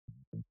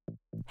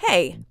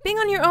Hey, being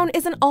on your own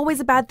isn't always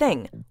a bad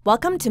thing.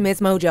 Welcome to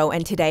MsMojo,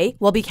 and today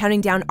we'll be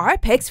counting down our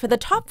picks for the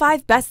top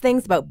 5 best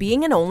things about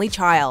being an only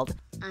child.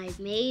 I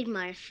made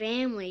my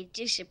family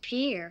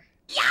disappear.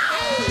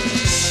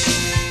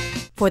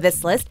 For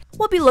this list,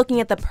 we'll be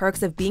looking at the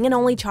perks of being an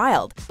only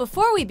child.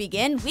 Before we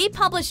begin, we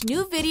publish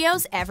new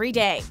videos every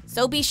day,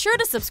 so be sure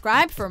to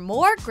subscribe for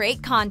more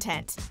great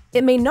content.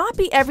 It may not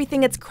be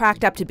everything it's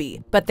cracked up to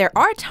be, but there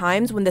are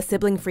times when the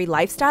sibling-free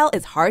lifestyle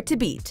is hard to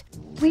beat.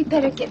 We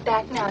better get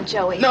back now,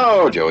 Joey.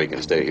 No, Joey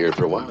can stay here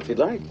for a while if you'd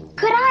like.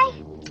 Could I?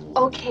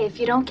 Okay, if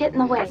you don't get in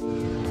the way.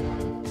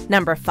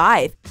 Number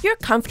 5. You're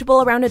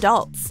comfortable around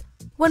adults.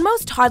 When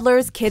most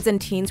toddlers, kids, and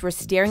teens were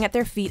staring at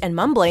their feet and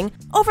mumbling,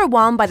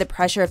 overwhelmed by the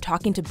pressure of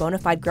talking to bona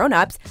fide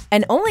grown-ups,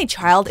 an only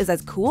child is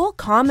as cool,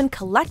 calm, and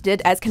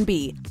collected as can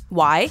be.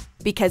 Why?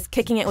 Because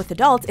kicking it with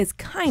adults is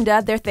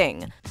kinda their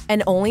thing.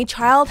 An only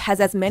child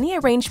has as many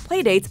arranged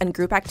playdates and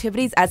group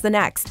activities as the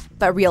next,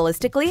 but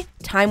realistically,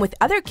 time with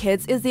other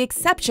kids is the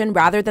exception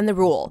rather than the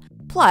rule.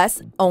 Plus,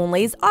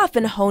 onlys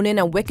often hone in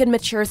a wicked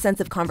mature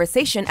sense of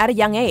conversation at a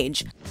young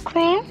age.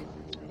 Cream?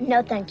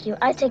 No, thank you.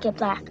 I take it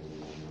black.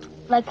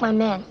 Like my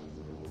man.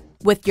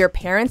 With your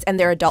parents and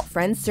their adult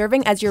friends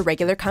serving as your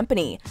regular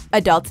company.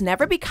 Adults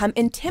never become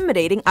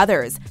intimidating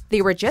others.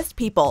 They were just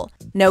people.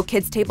 No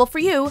kids' table for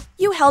you.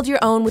 You held your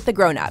own with the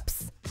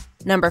grown-ups.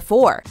 Number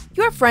 4.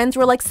 Your friends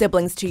were like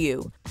siblings to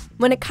you.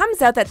 When it comes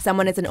out that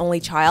someone is an only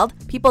child,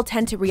 people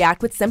tend to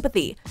react with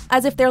sympathy,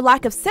 as if their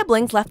lack of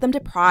siblings left them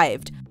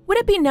deprived. Would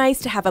it be nice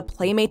to have a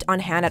playmate on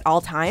hand at all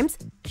times?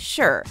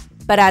 Sure.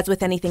 But as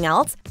with anything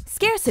else,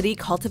 scarcity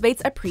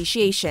cultivates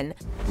appreciation.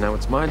 Now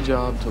it's my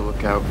job to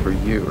look out for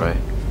you, right?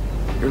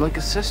 You're like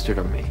a sister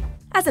to me.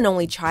 As an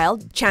only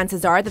child,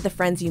 chances are that the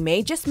friends you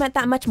made just meant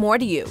that much more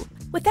to you.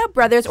 Without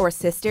brothers or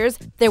sisters,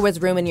 there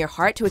was room in your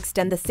heart to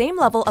extend the same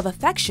level of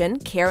affection,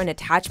 care, and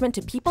attachment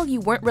to people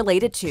you weren't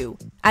related to.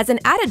 As an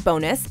added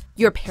bonus,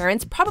 your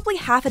parents probably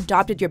half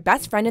adopted your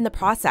best friend in the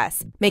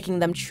process, making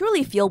them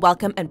truly feel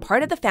welcome and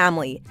part of the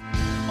family.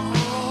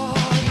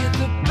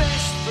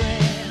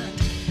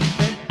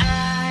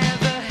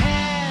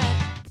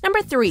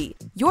 Number 3.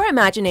 Your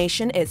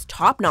imagination is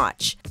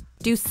top-notch.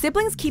 Do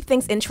siblings keep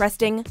things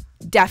interesting?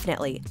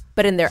 Definitely.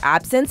 But in their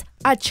absence,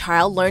 a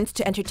child learns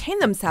to entertain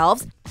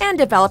themselves and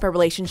develop a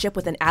relationship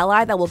with an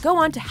ally that will go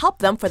on to help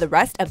them for the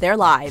rest of their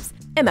lives.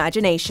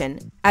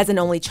 Imagination. As an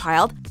only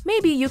child,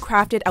 maybe you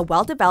crafted a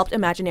well-developed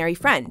imaginary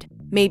friend.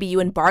 Maybe you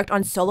embarked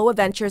on solo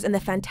adventures in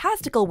the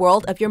fantastical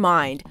world of your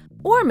mind.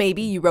 Or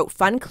maybe you wrote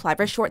fun,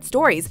 clever short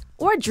stories,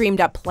 or dreamed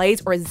up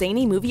plays or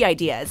zany movie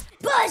ideas.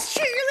 Buzz,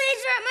 shoot your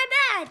laser at my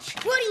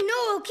badge! What do you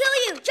know? It'll kill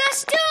you!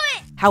 Just do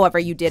it! However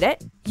you did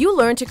it, you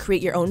learned to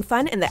create your own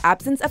fun in the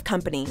absence of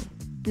company.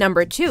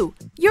 Number 2.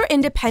 You're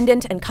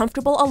independent and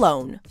comfortable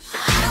alone.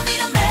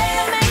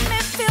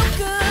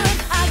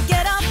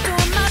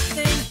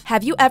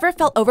 Have you ever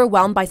felt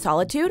overwhelmed by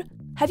solitude?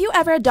 Have you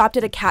ever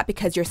adopted a cat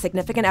because your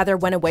significant other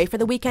went away for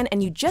the weekend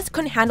and you just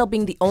couldn't handle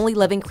being the only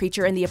living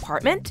creature in the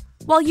apartment?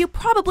 Well, you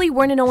probably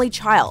weren't an only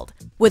child.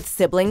 With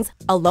siblings,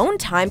 alone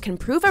time can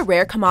prove a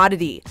rare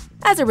commodity.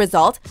 As a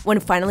result, when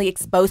finally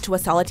exposed to a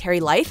solitary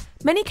life,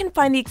 many can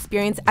find the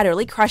experience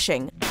utterly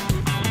crushing.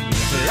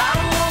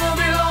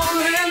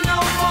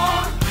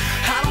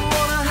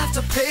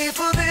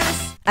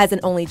 As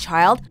an only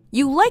child,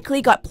 you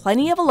likely got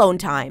plenty of alone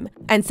time,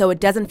 and so it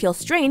doesn't feel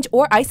strange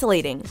or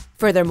isolating.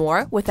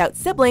 Furthermore, without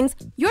siblings,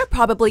 you're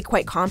probably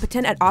quite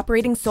competent at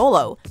operating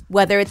solo,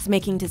 whether it's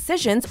making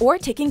decisions or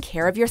taking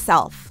care of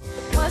yourself.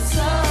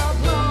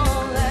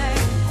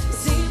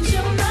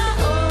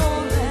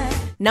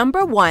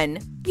 Number 1.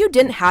 You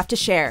didn't have to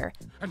share.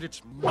 And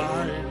it's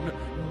mine.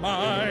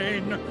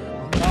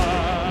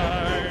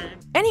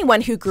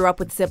 Anyone who grew up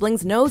with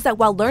siblings knows that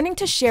while learning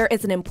to share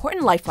is an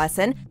important life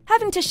lesson,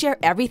 having to share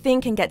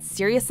everything can get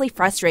seriously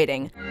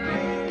frustrating.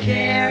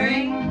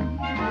 Caring,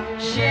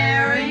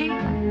 sharing,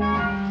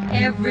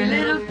 every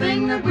little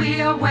thing that we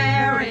are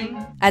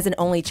wearing. As an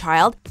only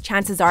child,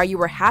 chances are you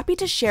were happy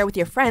to share with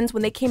your friends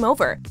when they came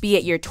over, be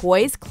it your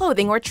toys,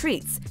 clothing, or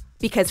treats.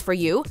 Because for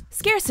you,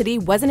 scarcity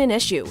wasn't an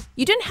issue.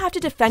 You didn't have to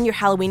defend your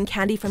Halloween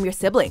candy from your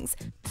siblings.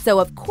 So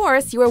of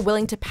course, you were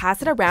willing to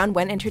pass it around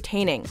when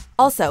entertaining.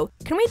 Also,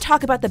 can we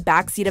talk about the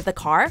backseat of the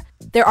car?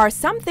 There are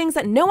some things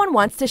that no one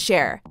wants to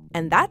share,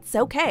 and that's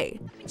okay.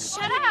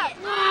 Shut up!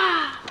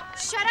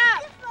 Shut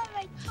up!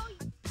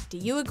 Do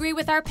you agree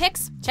with our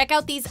picks? Check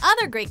out these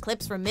other great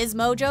clips from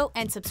MsMojo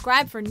and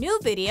subscribe for new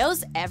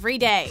videos every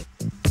day.